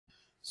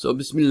So,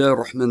 Bismillah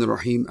ar-Rahman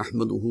ar-Rahim,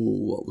 Ahmaduhu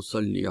wa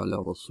usalli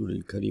ala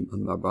Rasulil Kareem,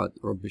 amma ba'd,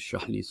 Rabbi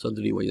shrah li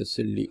sadri wa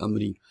yassir li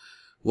amri,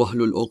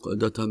 wahlul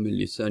uqdatan min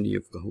lisani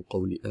yafqahu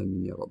qawli,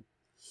 amin ya Rabb.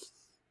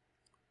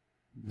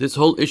 This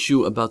whole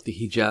issue about the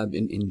hijab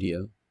in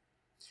India,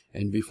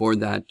 and before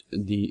that,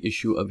 the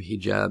issue of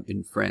hijab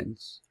in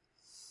France,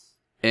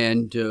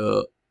 and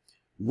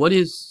what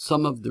is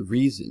some of the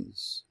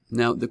reasons?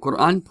 Now, the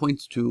Quran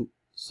points to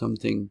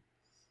something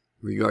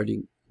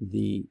regarding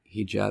the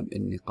hijab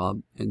and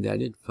niqab, and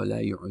that is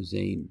فَلَا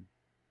يُعْزَيْنَ,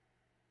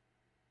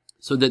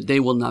 so that they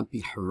will not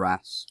be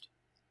harassed.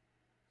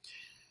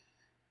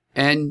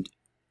 And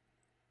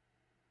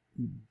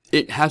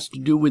it has to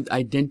do with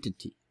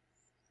identity.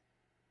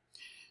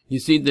 You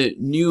see, the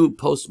new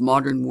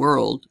postmodern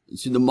world,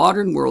 the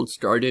modern world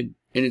started,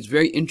 and it's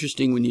very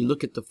interesting when you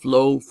look at the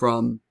flow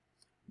from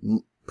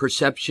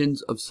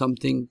perceptions of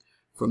something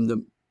from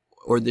the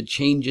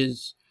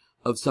changes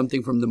of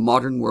something from the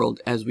modern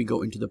world as we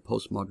go into the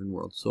postmodern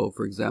world. So,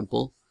 for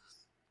example,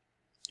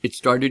 it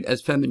started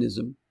as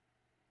feminism,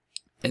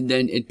 and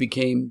then it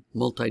became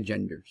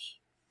multi-genders.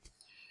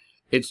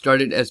 It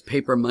started as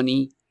paper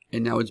money,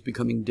 and now it's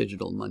becoming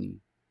digital money.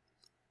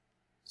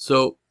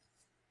 So,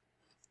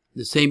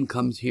 the same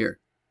comes here.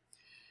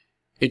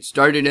 It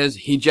started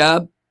as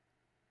hijab,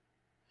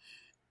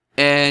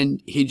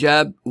 and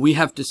hijab, we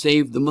have to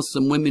save the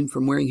Muslim women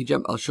from wearing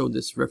hijab. I'll show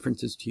this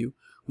references to you.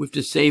 We have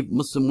to save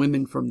Muslim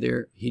women from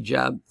their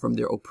hijab, from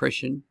their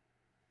oppression.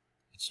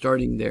 It's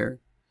starting there.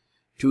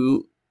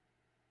 To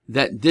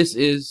that this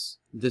is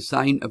the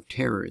sign of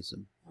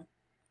terrorism.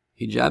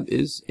 Hijab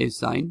is a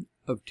sign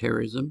of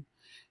terrorism,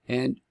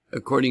 and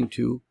according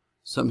to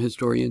some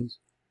historians,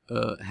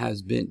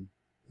 has been,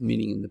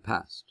 meaning in the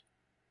past.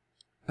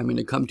 I'm going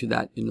to come to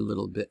that in a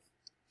little bit.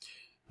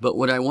 But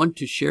what I want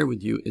to share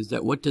with you is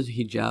that what does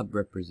hijab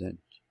represent?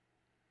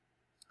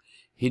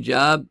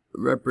 Hijab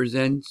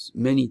represents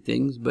many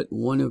things, but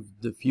one of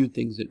the few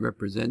things it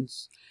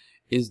represents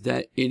is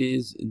that it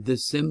is the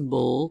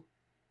symbol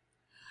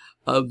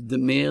of the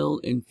male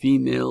and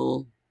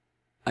female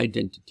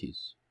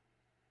identities.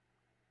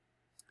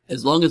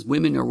 As long as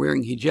women are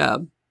wearing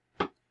hijab,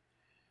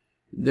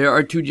 there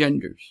are two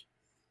genders.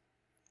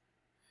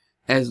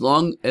 As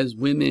long as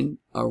women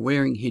are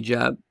wearing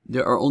hijab,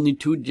 there are only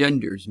two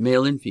genders,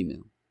 male and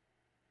female.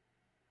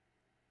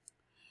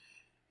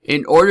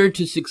 In order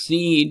to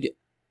succeed,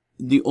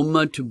 the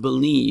ummah to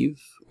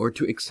believe or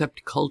to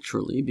accept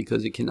culturally,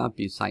 because it cannot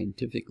be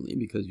scientifically,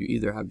 because you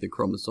either have the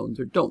chromosomes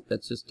or don't.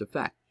 That's just a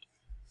fact.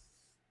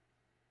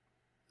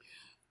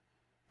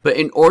 But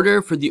in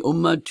order for the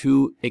ummah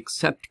to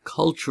accept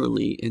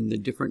culturally in the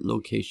different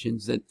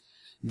locations that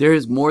there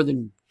is more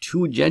than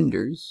two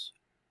genders,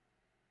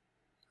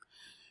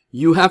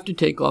 you have to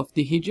take off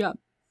the hijab.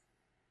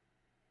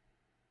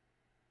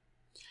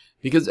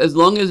 Because as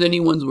long as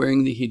anyone's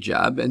wearing the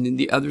hijab and then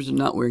the others are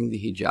not wearing the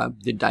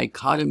hijab, the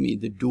dichotomy,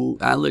 the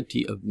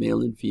duality of male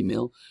and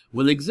female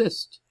will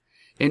exist.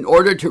 In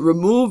order to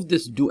remove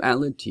this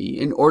duality,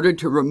 in order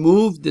to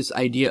remove this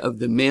idea of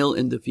the male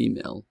and the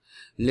female,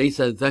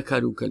 لَيْسَ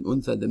ذَكَرُ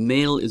كَالْأُنْثَى, the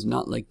male is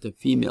not like the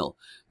female.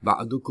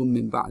 بَعْضُكُم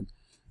مِّن بَعْضٍ,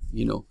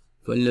 you know,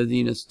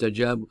 فَالَّذِينَ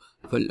اسْتَجَابُوا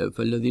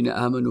فَالَّذِينَ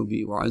آمَنُوا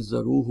بِهِ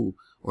وَعَزَّرُوهُ,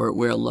 or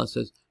where Allah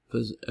says,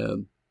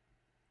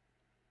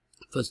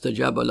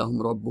 فَاسْتَجَابَ لَهُمْ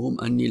رَبُّهُمْ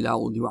أَنِّي لَا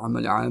أُضِيعُ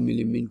عَمَلَ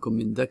عَامِلٍ مِّنكُم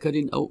مِّن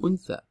ذَكَرٍ أَوْ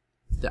أُنثَى,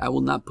 that I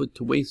will not put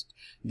to waste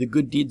the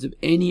good deeds of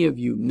any of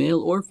you,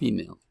 male or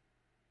female.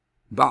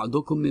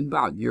 بَعْضُكُم مِّن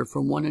بَعْضٍ, you're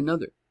from one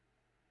another,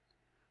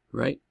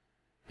 right?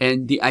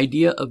 And the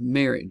idea of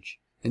marriage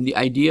and the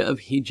idea of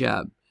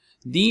hijab,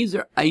 these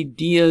are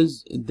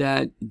ideas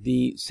that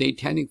the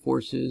satanic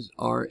forces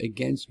are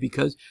against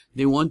because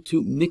they want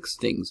to mix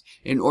things.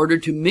 In order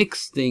to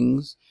mix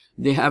things,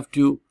 they have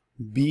to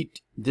beat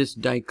this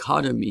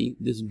dichotomy,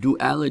 this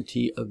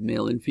duality of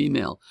male and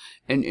female.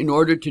 And in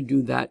order to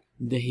do that,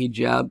 the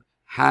hijab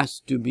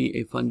has to be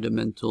a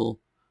fundamental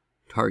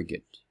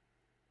target.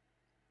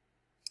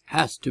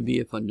 Has to be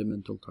a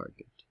fundamental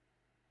target.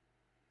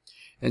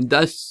 And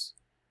thus,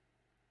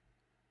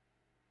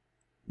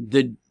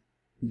 the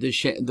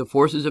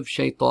forces of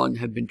shaitan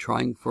have been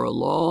trying for a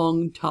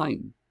long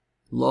time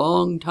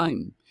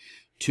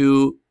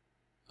to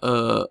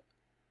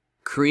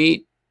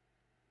create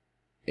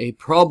a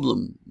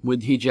problem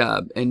with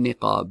hijab and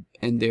niqab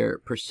and their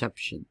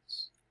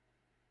perceptions.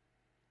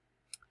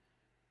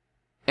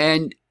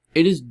 And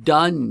it is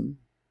done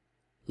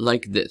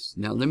like this.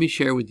 Now let me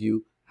share with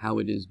you how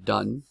it is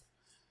done.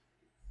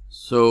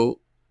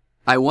 So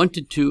I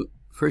wanted to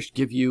first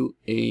give you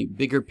a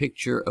bigger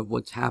picture of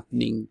what's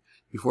happening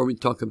before we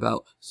talk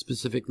about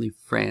specifically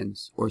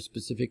France or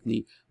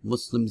specifically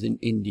Muslims in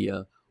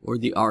India or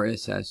the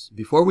RSS.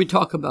 Before we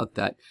talk about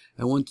that,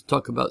 I want to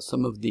talk about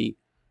some of the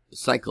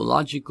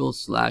psychological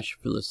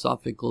 /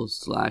 philosophical /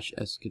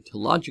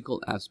 eschatological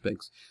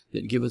aspects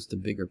that give us the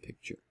bigger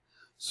picture.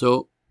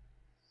 So,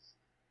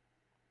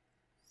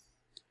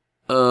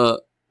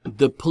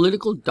 the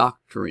political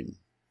doctrine,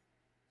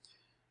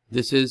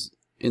 this is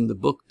in the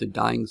book The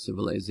Dying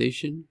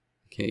Civilization,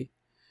 okay?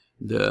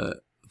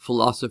 The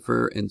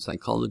philosopher and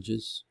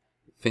psychologist,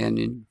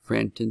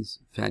 Frantz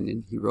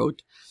Fanon, he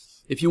wrote,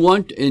 if you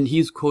want, and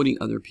he's quoting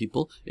other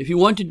people, if you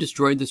want to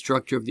destroy the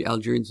structure of the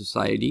Algerian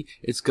society,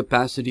 its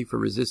capacity for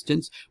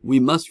resistance, we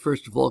must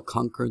first of all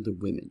conquer the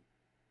women.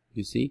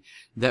 You see,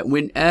 that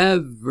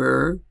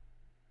whenever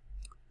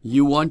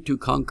you want to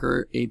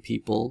conquer a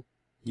people,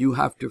 you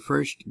have to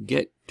first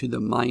get to the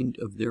mind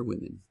of their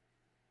women.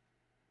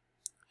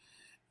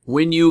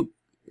 When you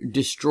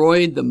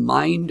destroy the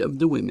mind of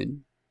the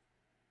women,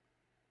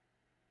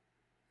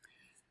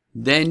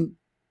 then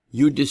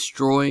you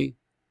destroy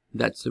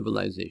that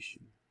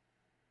civilization.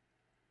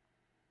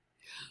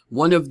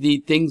 One of the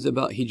things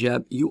about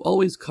hijab, you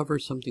always cover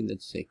something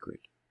that's sacred.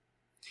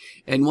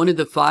 And one of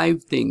the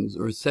 5 things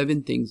or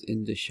 7 things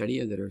in the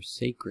Sharia that are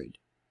sacred,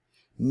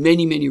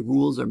 many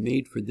rules are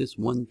made for this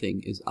one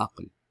thing, is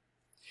aql.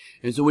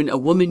 And so when a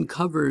woman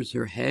covers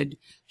her head,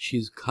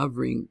 she's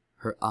covering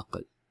her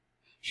aql.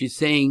 She's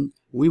saying,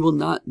 we will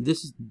not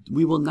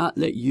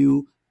let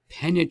you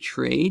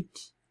penetrate,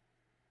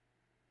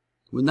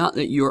 will not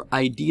let your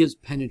ideas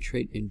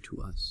penetrate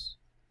into us.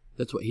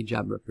 That's what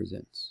hijab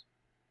represents.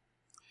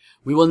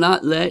 We will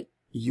not let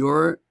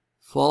your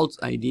false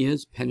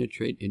ideas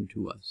penetrate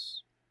into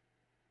us.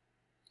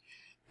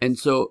 And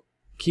so,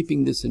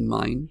 keeping this in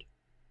mind,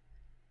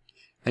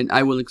 and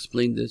I will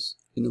explain this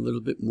in a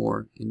little bit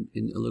more,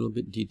 in a little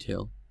bit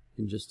detail,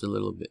 in just a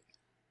little bit.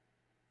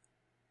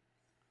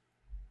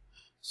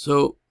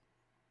 So,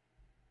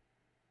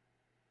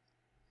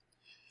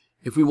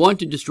 if we want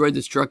to destroy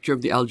the structure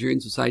of the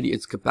Algerian society,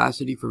 its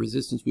capacity for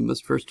resistance, we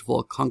must first of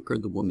all conquer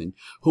the woman,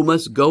 who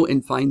must go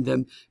and find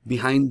them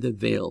behind the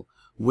veil,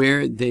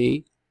 where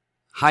they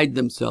hide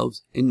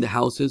themselves in the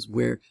houses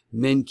where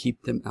men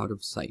keep them out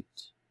of sight.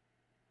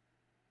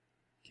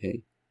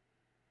 Okay?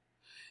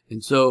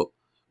 And so,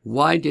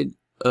 why did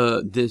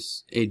a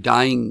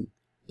dying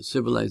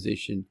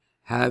civilization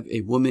have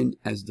a woman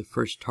as the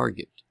first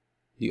target?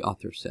 The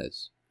author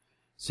says,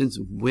 since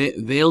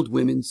veiled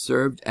women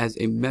served as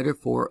a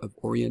metaphor of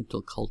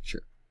Oriental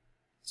culture.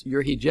 So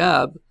your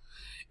hijab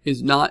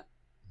is not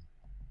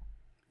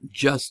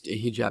just a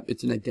hijab,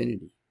 it's an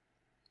identity.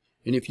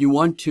 And if you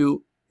want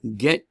to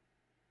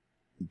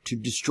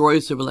destroy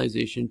a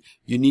civilization,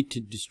 you need to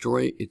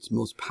destroy its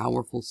most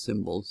powerful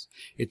symbols,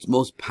 its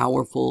most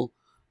powerful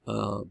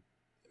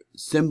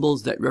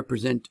symbols that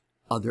represent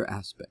other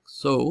aspects.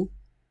 So,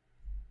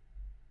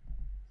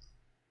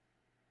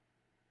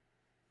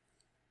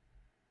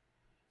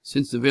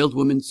 since the veiled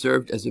woman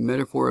served as a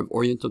metaphor of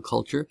Oriental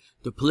culture,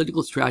 the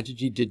political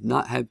strategy did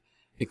not have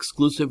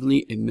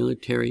exclusively a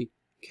military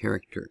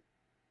character.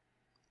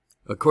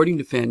 According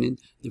to Fanon,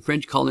 the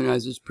French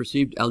colonizers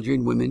perceived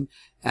Algerian women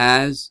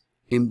as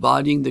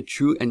embodying the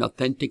true and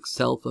authentic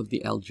self of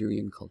the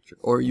Algerian culture,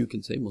 or you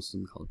can say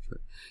Muslim culture,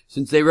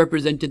 since they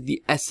represented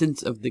the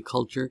essence of the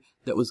culture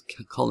that was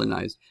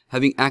colonized.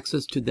 Having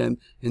access to them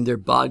and their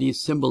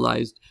bodies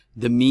symbolized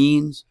the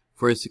means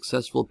for a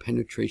successful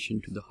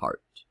penetration to the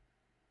heart.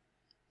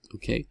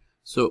 Okay,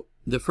 so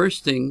the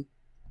first thing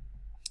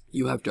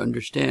you have to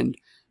understand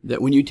that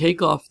when you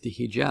take off the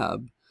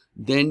hijab,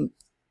 then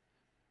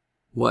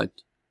what?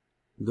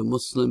 The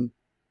Muslim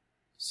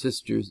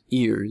sisters'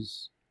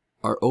 ears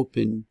are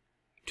open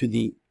to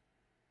the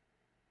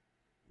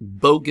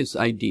bogus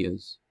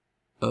ideas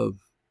of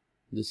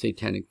the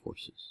satanic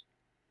forces.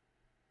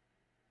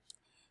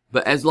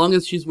 But as long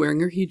as she's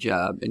wearing her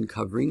hijab and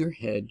covering her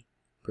head,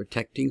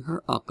 protecting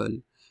her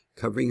aql,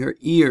 covering her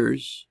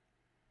ears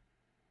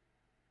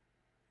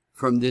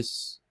from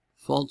this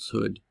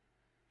falsehood,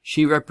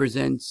 she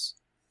represents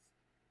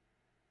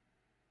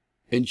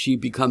and she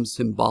becomes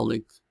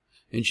symbolic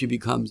and she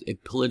becomes a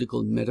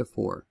political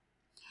metaphor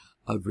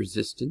of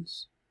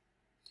resistance.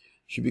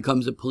 She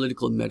becomes a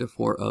political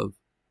metaphor of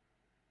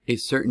a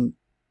certain,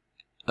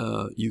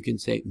 you can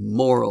say,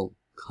 moral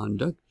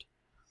conduct,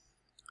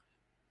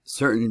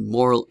 certain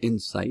moral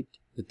insight,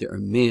 that there are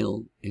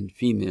male and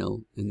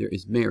female, and there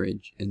is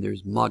marriage, and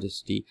there's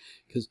modesty.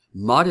 Because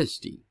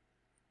modesty,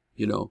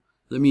 you know,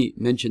 let me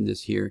mention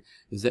this here,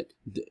 is that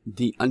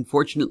the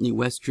unfortunately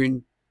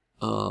Western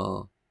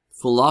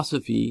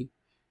philosophy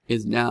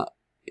is now,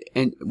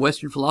 and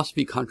Western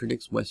philosophy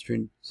contradicts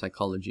Western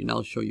psychology, and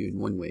I'll show you in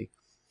one way.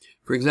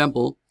 For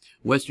example,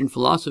 Western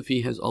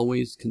philosophy has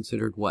always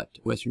considered what?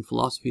 Western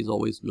philosophy has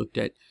always looked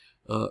at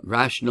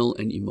rational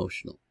and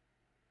emotional.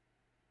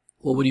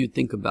 Well, what do you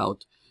think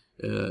about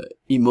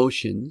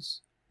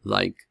emotions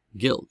like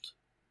guilt?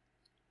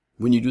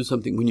 When you do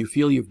something, when you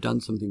feel you've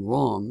done something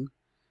wrong,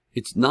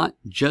 it's not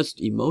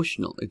just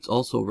emotional, it's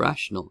also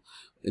rational.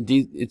 It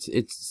is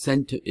a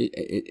sentiment.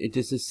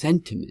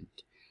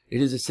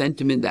 It is a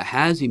sentiment that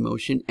has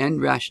emotion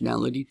and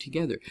rationality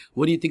together.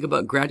 What do you think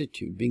about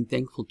gratitude, being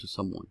thankful to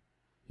someone?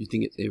 You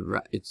think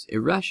it's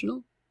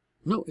irrational?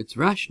 No, it's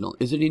rational.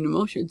 Is it an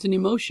emotion? It's an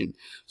emotion.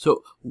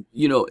 So,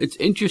 you know, it's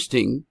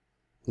interesting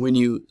when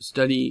you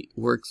study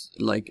works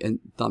like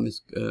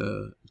Thomas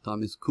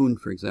Kuhn,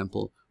 for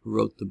example, who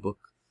wrote the book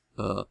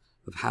of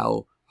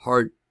how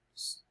hard,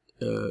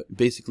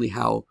 basically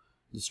how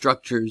the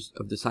structures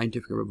of the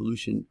scientific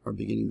revolution are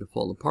beginning to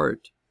fall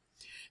apart.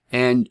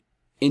 And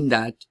in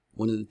that,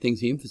 one of the things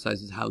he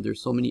emphasizes is how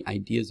there's so many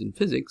ideas in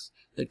physics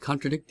that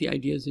contradict the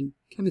ideas in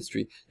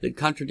chemistry, that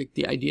contradict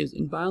the ideas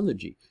in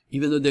biology.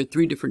 Even though they're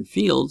three different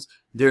fields,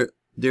 they're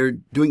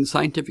doing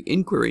scientific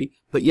inquiry,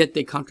 but yet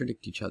they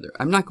contradict each other.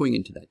 I'm not going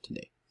into that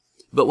today.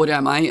 But what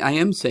I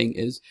am saying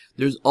is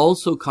there's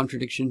also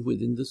contradiction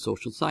within the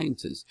social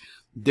sciences.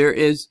 There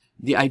is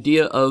the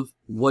idea of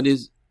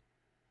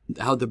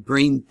how the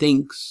brain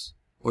thinks,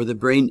 or the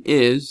brain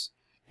is,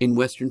 in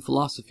Western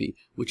philosophy,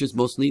 which is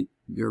mostly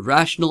you're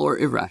rational or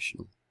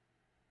irrational.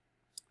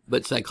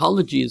 But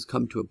psychology has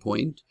come to a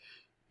point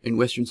in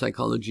Western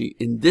psychology,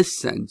 in this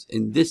sense,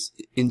 in this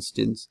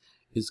instance,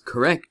 is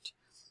correct,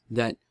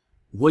 that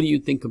what do you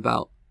think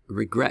about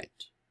regret?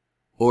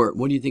 Or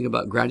what do you think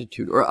about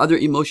gratitude? Or other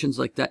emotions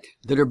like that,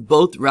 that are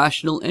both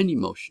rational and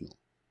emotional.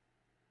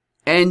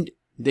 And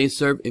they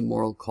serve a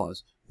moral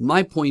cause.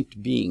 My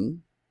point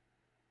being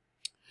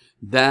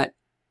that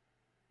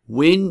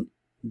when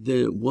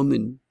the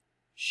woman,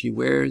 she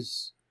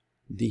wears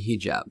the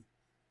hijab,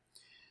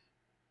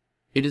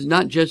 it is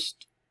not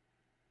just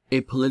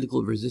a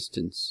political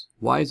resistance.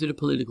 Why is it a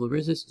political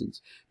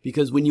resistance?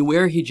 Because when you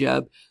wear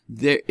hijab,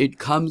 it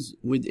comes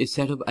with a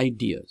set of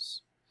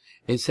ideas,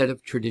 a set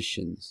of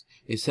traditions,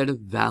 a set of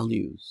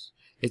values.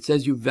 It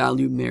says you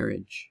value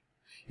marriage.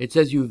 It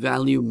says you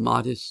value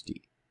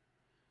modesty.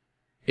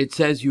 It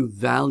says you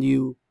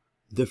value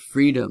the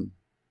freedom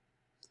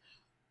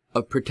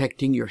of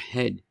protecting your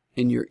head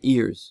and your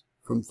ears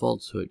from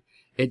falsehood.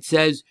 It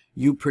says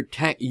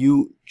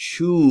you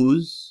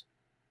choose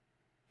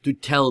to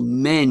tell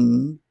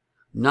men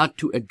not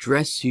to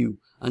address you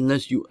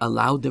unless you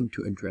allow them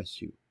to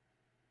address you.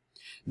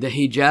 The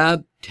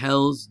hijab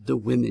tells the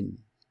women,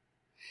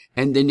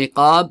 and the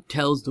niqab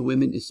tells the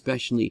women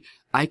especially,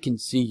 I can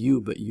see you,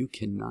 but you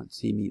cannot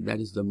see me. That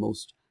is the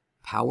most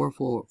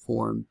powerful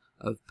form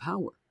of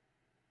power.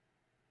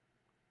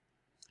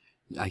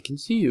 I can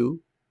see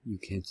you, you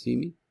can't see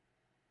me.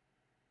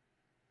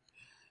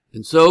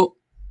 And so,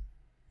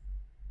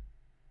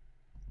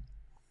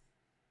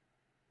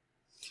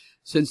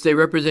 since they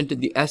represented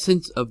the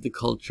essence of the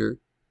culture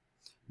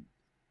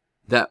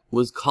that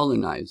was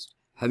colonized,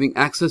 having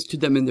access to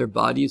them in their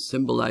bodies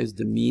symbolized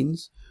the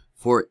means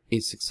for a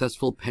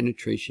successful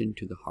penetration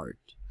to the heart.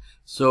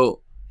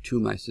 So, to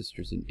my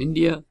sisters in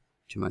India,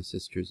 to my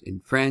sisters in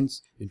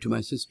France, and to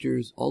my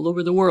sisters all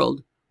over the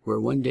world, who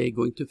are one day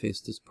going to face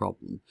this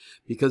problem.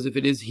 Because if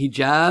it is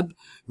hijab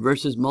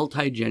versus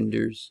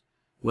multi-genders,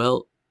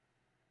 well,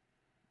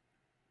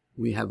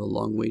 we have a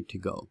long way to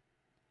go.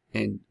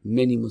 And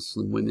many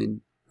Muslim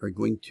women are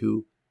going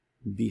to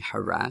be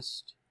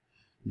harassed.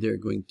 They're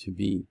going to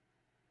be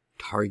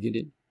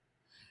targeted.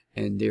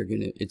 And they're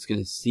going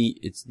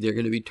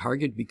to be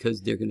targeted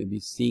because they're going to be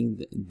seeing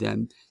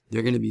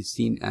they're going to be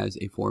seen as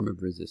a form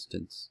of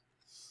resistance.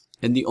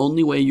 And the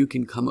only way you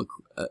can come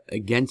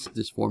against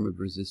this form of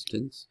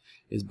resistance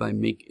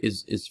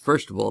is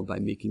first of all by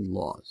making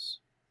laws.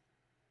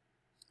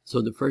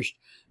 So the first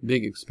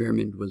big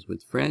experiment was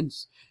with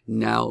France.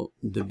 Now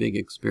the big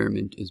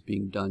experiment is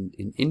being done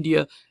in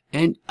India.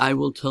 And I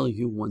will tell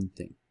you one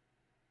thing.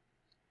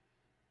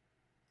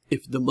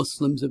 If the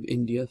Muslims of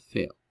India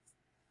fail,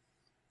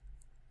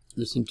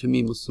 listen to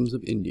me, Muslims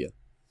of India,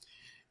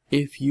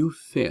 if you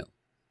fail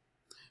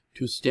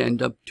to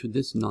stand up to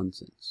this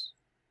nonsense,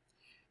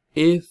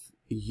 if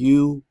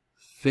you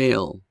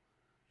fail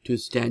to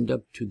stand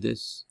up to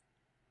this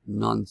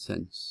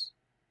nonsense,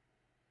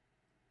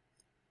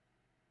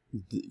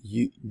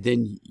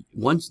 then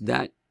once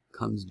that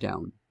comes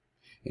down,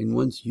 and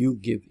once you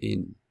give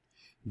in,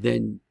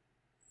 then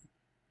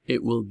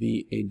it will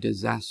be a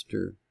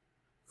disaster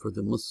for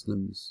the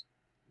Muslims,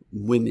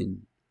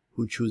 women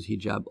who choose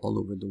hijab all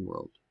over the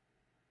world.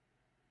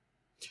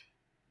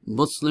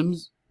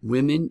 Muslims,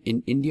 women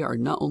in India are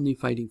not only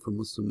fighting for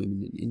Muslim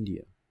women in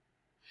India.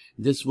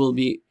 This will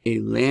be a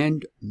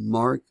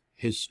landmark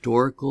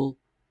historical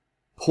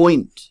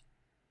point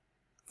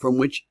from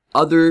which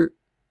other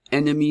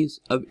enemies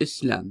of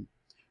Islam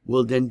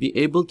will then be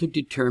able to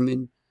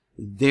determine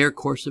their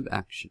course of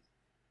action.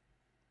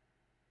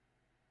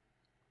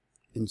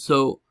 And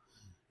so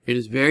it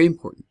is very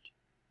important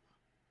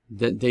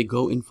that they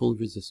go in full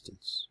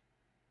resistance,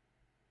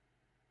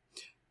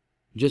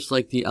 just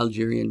like the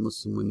Algerian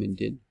Muslim women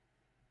did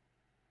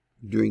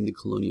during the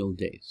colonial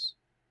days.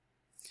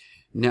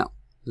 Now,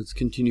 let's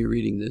continue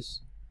reading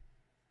this.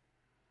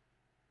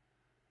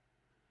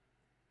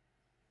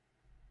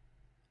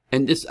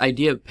 And this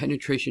idea of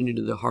penetration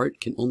into the heart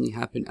can only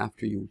happen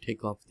after you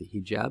take off the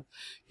hijab.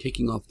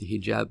 Taking off the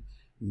hijab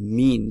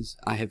means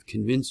I have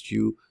convinced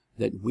you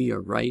that we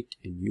are right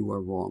and you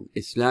are wrong.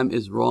 Islam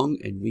is wrong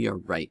and we are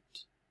right.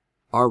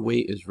 Our way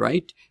is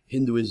right.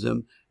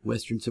 Hinduism,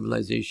 Western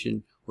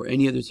civilization, or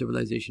any other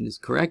civilization is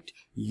correct.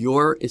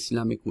 Your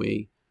Islamic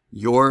way,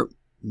 your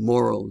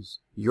morals,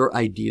 your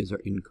ideas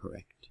are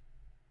incorrect.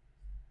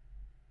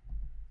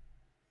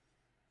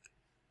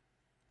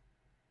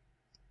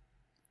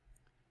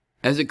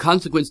 As a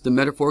consequence, the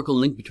metaphorical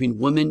link between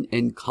woman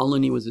and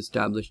colony was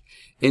established.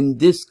 In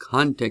this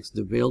context,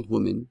 the veiled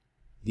woman,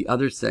 the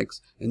other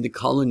sex, and the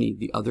colony,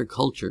 the other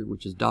culture,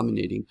 which is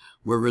dominating,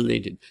 were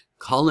related.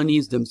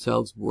 Colonies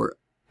themselves were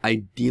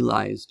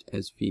idealized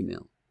as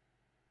female.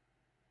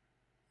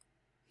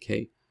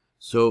 Okay,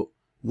 so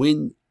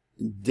when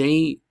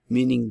they,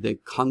 meaning the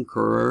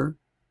conqueror,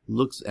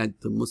 looks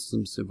at the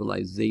Muslim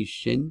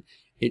civilization,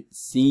 it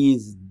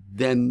sees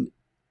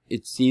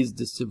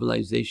the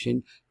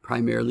civilization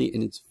primarily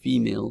in its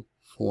female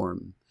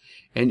form.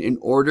 And in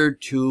order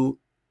to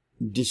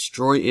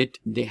destroy it,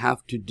 they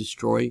have to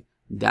destroy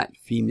that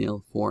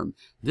female form.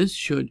 This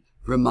should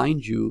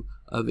remind you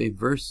of a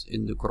verse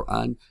in the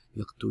Quran,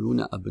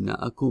 يَقْتُلُونَ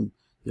أَبْنَاءَكُمْ.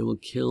 They will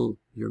kill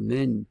your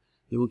men.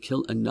 They will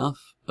kill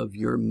enough of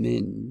your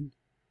men.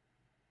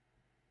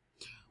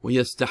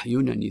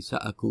 وَيَسْتَحْيُونَ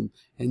نِسَاءَكُمْ.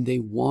 And they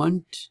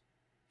want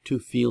to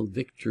feel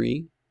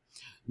victory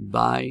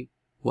by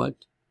what?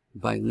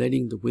 By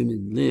letting the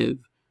women live.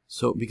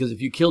 So, because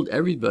if you killed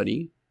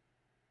everybody,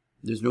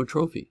 there's no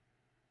trophy.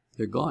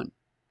 They're gone.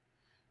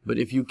 But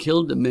if you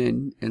kill the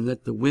men and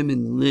let the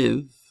women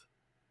live,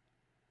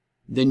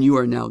 then you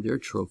are now their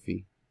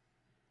trophy.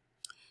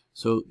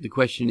 So the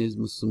question is,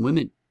 Muslim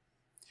women,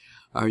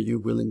 are you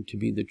willing to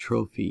be the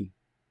trophy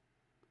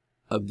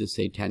of the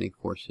satanic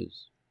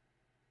forces?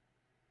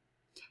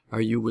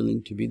 Are you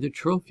willing to be the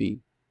trophy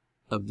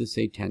of the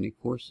satanic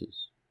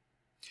forces?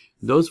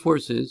 Those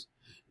forces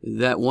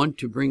that want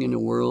to bring in a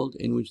world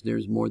in which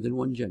there's more than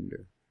one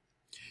gender.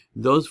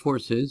 Those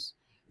forces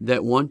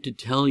that want to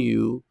tell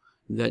you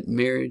that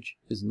marriage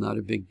is not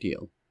a big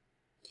deal.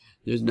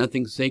 There's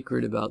nothing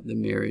sacred about the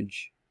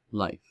marriage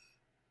life.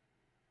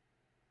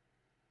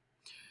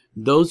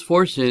 Those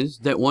forces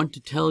that want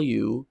to tell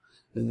you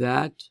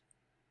that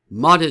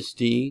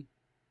modesty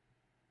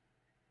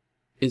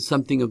is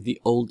something of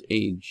the old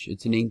age.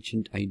 It's an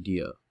ancient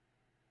idea.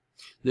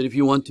 That if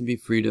you want to be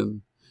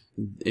freedom,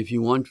 if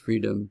you want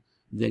freedom,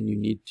 then you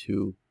need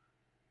to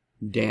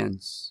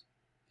dance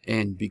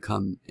and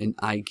become an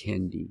eye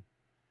candy.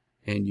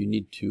 And you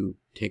need to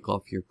take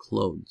off your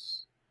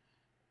clothes.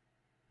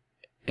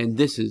 And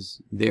this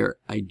is their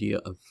idea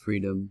of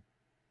freedom.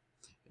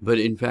 But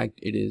in fact,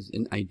 it is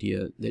an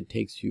idea that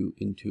takes you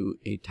into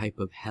a type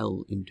of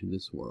hell into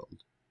this world.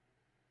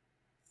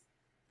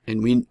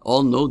 And we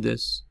all know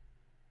this,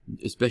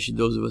 especially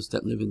those of us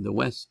that live in the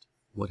West,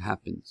 what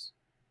happens.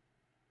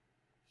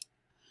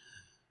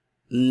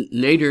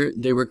 Later,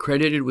 they were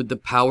credited with the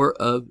power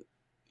of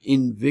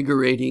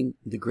invigorating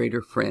the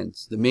Greater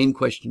France. The main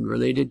question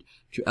related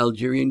to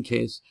Algerian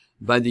case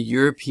by the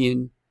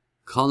European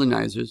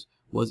colonizers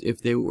was if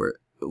there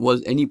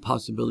was any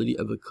possibility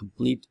of a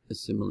complete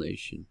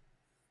assimilation.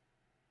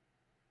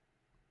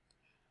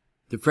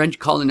 The French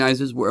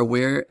colonizers were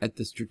aware at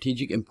the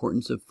strategic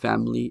importance of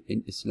family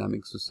in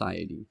Islamic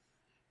society.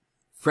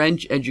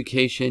 French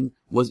education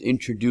was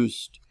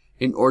introduced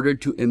in order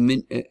to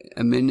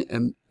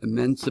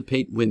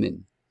emancipate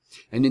women,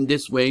 and in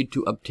this way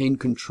to obtain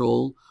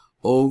control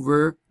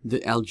over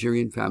the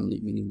Algerian family,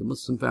 meaning the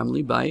Muslim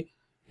family, by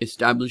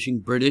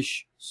establishing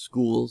British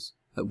schools,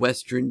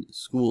 Western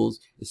schools,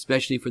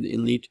 especially for the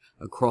elite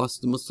across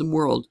the Muslim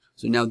world.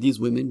 So now these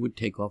women would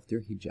take off their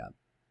hijab.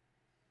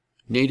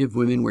 Native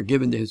women were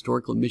given the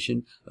historical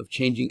mission of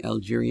changing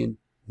Algerian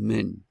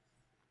men.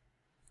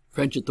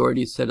 French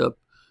authorities set up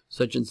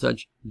such and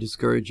such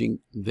discouraging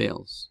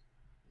veils.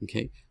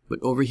 Okay, but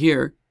over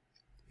here,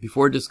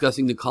 before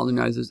discussing the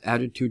colonizers'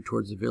 attitude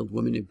towards the veiled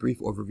woman, a brief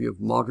overview of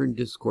modern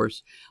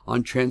discourse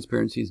on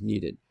transparency is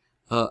needed.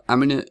 I'm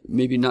going to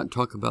maybe not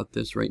talk about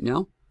this right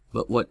now,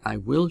 but what I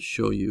will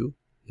show you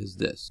is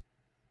this.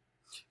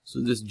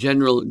 So this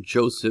General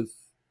Joseph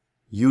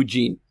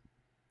Eugene,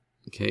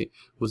 okay,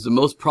 was the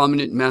most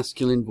prominent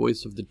masculine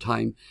voice of the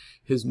time.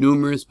 His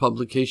numerous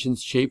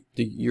publications shaped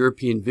the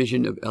European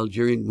vision of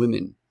Algerian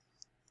women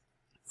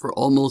for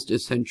almost a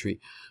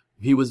century.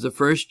 He was the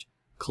first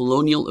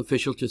colonial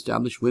official to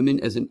establish women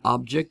as an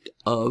object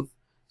of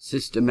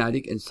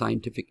systematic and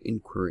scientific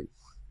inquiry.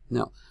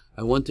 Now,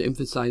 I want to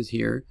emphasize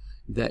here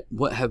that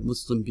what have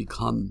Muslim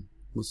become?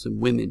 Muslim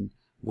women,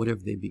 what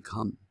have they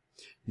become?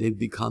 They've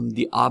become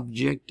the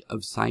object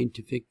of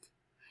scientific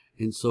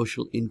and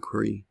social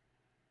inquiry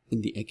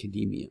in the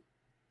academia.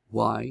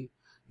 Why?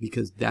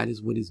 Because that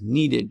is what is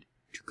needed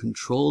to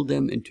control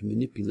them and to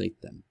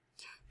manipulate them.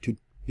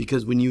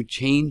 Because when you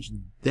change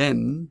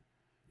them,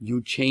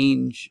 you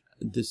change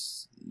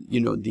this,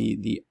 you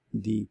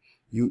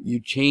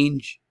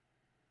change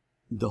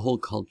the whole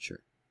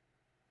culture.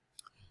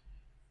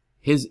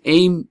 His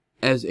aim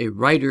as a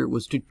writer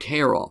was to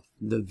tear off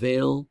the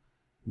veil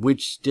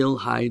which still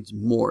hides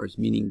mores,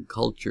 meaning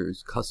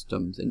cultures,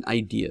 customs, and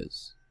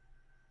ideas.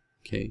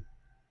 Okay.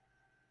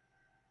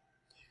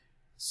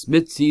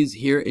 Smith sees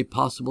here a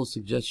possible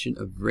suggestion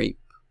of rape.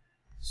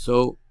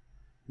 So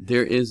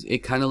there is a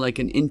kind of like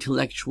an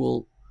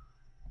intellectual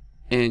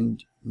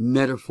and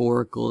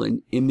metaphorical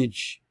and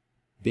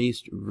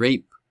image-based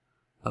rape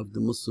of the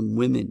Muslim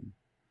women.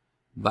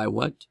 By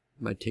what?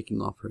 By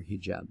taking off her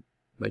hijab.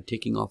 by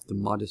taking off the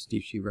modesty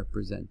she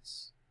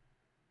represents,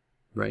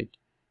 right?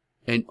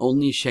 And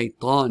only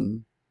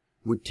shaitan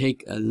would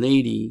take a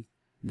lady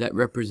that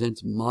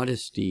represents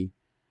modesty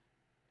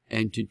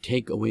and to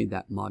take away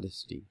that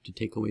modesty, to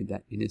take away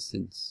that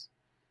innocence,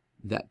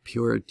 that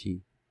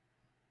purity.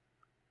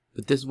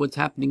 But this is what's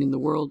happening in the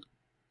world,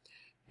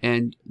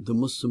 and the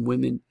Muslim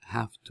women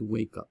have to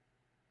wake up.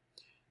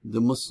 The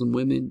Muslim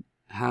women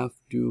have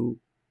to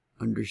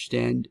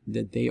understand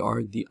that they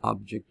are the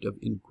object of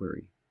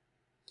inquiry.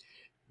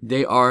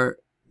 They are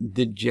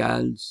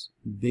Dajjal's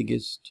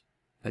biggest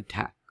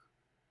attack.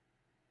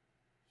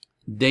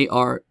 They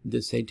are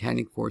the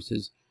satanic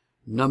forces'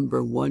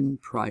 number one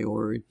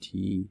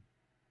priority.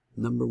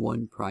 Number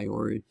one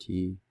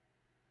priority.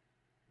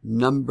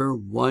 Number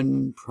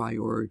one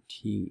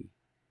priority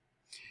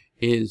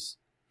is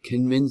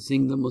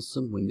convincing the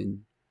Muslim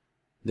women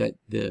that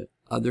the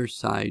other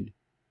side,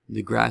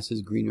 the grass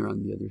is greener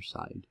on the other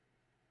side.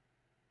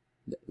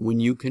 When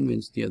you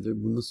convince the other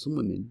Muslim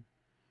women,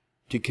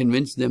 to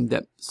convince them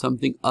that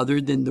something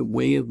other than the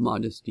way of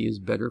modesty is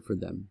better for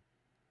them,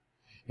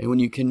 and when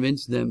you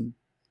convince them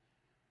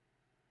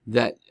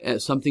that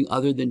something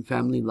other than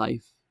family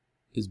life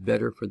is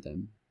better for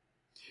them,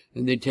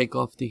 and they take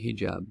off the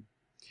hijab,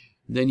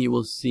 then you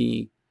will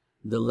see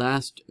the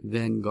last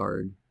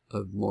vanguard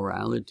of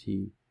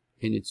morality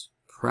in its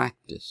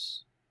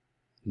practice.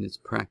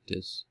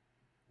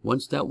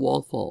 Once that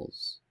wall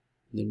falls,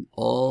 then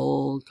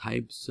all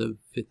types of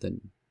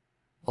fitan,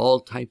 all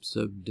types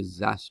of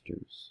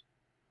disasters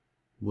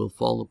will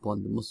fall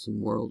upon the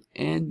Muslim world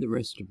and the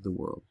rest of the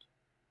world.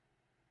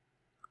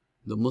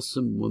 The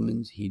Muslim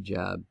woman's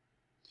hijab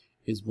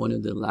is one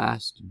of the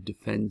last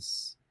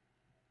defenses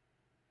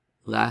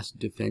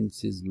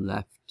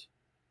left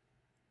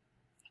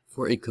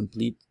for a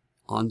complete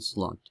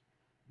onslaught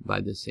by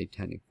the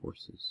satanic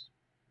forces.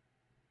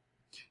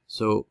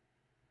 So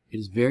it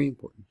is very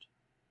important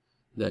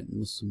that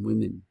Muslim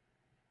women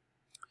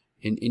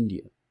in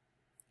India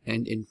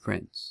and in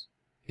France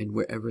and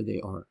wherever they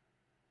are,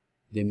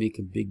 they make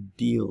a big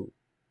deal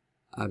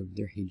out of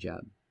their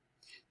hijab.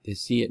 They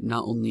see it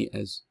not only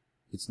as,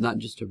 it's not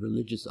just a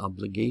religious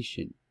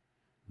obligation,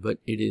 but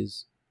it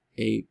is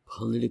a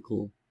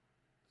political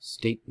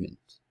statement.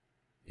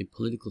 A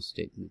political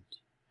statement.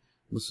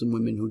 Muslim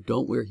women who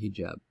don't wear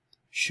hijab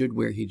should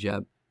wear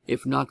hijab,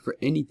 if not for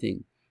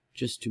anything,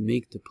 just to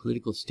make the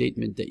political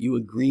statement that you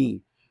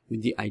agree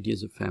with the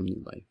ideas of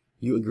family life.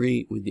 You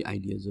agree with the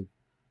ideas of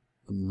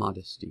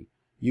modesty.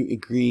 You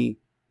agree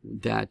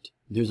that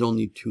there's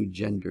only two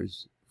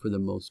genders for the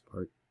most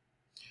part.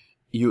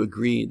 You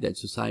agree that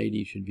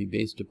society should be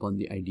based upon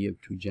the idea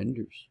of two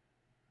genders.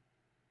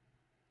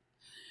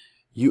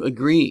 You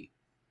agree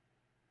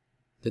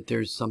that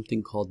there's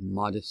something called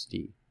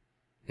modesty,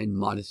 and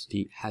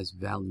modesty has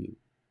value.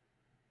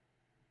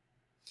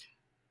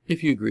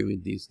 If you agree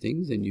with these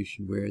things, then you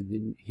should wear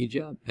the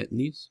hijab, at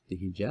least the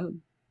hijab.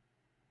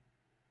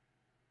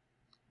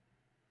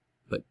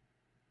 But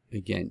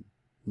again,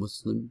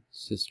 Muslim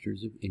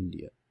sisters of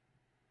India,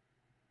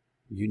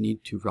 you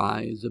need to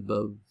rise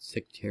above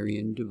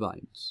sectarian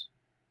divides.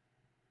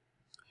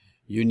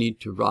 You need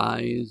to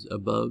rise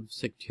above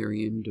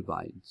sectarian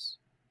divides.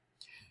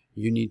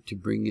 You need to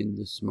bring in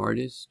the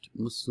smartest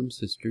Muslim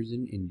sisters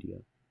in India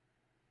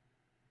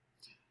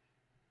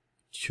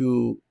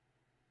to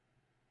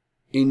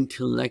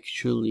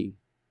intellectually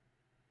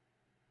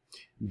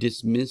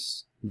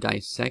dismiss,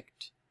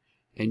 dissect,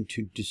 and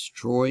to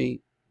destroy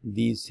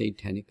these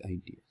satanic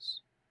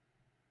ideas.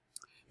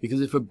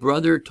 Because if a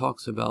brother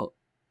talks about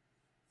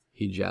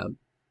hijab,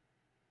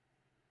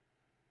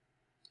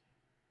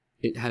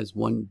 it has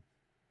one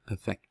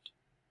effect.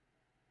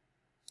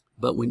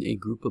 But when a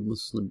group of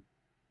Muslim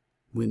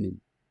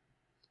women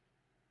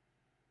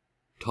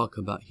talk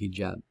about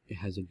hijab, it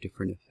has a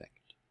different effect.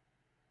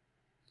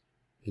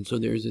 And so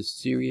there is a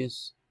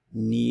serious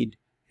need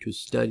to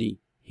study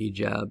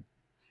hijab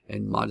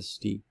and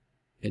modesty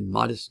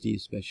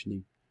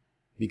especially,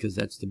 because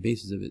that's the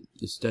basis of it,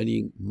 is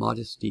studying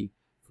modesty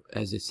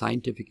as a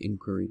scientific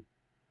inquiry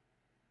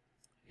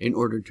in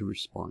order to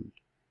respond.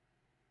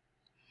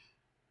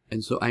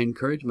 And so I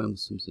encourage my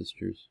Muslim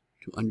sisters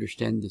to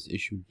understand this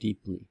issue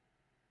deeply,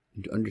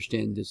 and to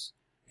understand this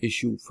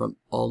issue from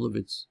all of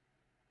its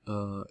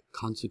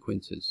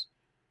consequences.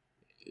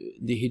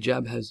 The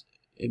hijab has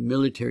a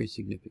military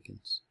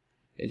significance.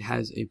 It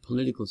has a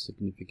political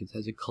significance,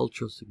 has a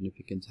cultural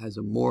significance, has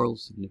a moral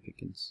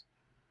significance.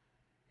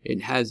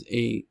 It has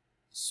a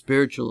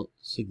spiritual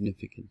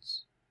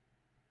significance.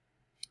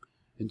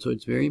 And so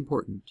it's very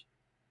important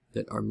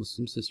that our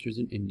Muslim sisters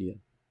in India,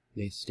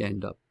 they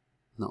stand up,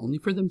 not only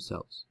for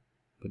themselves,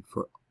 but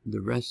for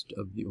the rest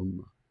of the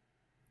ummah.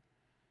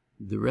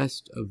 The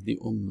rest of the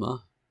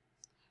ummah.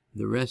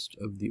 The rest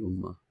of the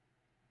ummah.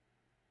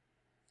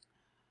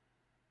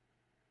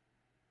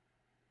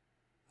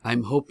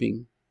 I'm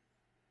hoping,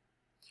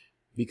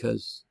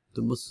 because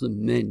the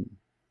Muslim men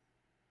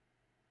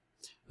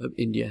of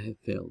India have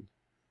failed,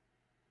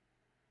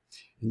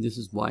 and this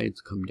is why it's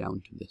come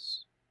down to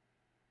this.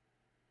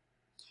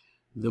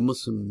 The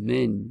Muslim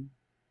men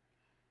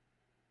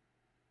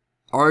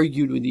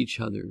argued with each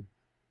other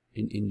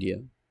in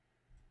India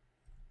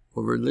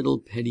over little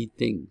petty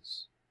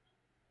things,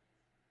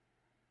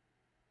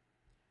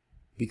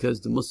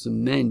 because the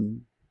Muslim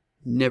men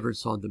never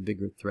saw the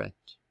bigger threat.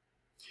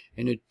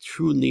 And a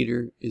true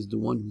leader is the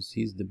one who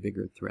sees the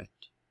bigger threat.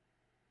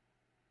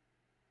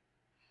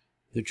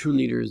 The true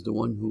leader is the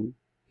one who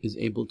is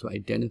able to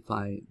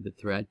identify the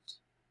threat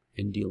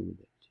and deal with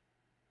it.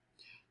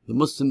 The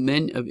Muslim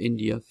men of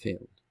India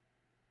failed.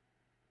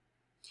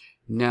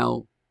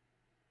 Now,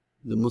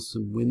 the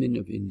Muslim women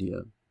of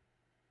India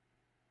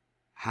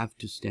have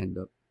to stand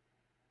up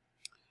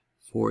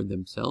for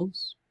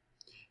themselves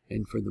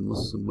and for the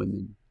Muslim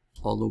women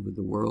all over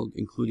the world,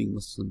 including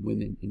Muslim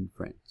women in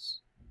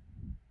France.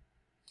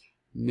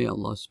 May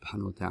Allah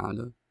subhanahu wa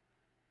ta'ala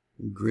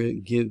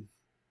give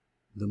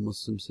the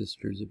Muslim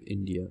sisters of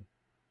India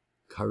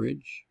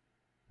courage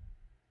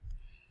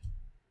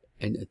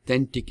and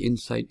authentic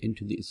insight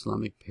into the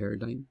Islamic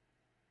paradigm,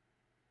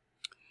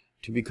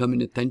 to become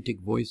an authentic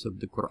voice of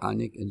the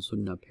Quranic and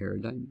Sunnah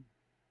paradigm,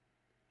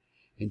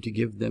 and to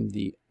give them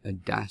the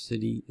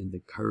audacity and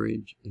the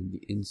courage and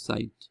the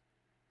insight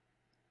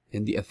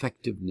and the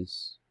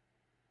effectiveness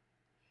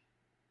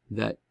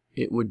that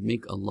it would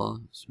make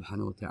Allah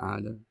subhanahu wa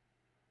ta'ala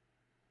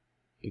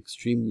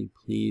extremely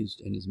pleased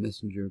and His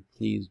Messenger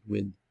pleased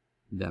with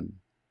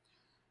them.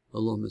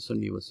 Allahumma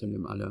salli wa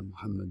sallim ala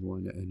Muhammad wa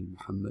ala ali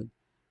Muhammad.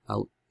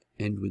 I'll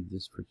end with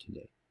this for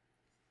today.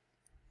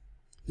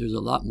 There's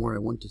a lot more I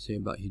want to say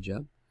about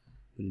hijab,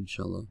 but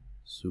inshallah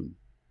soon.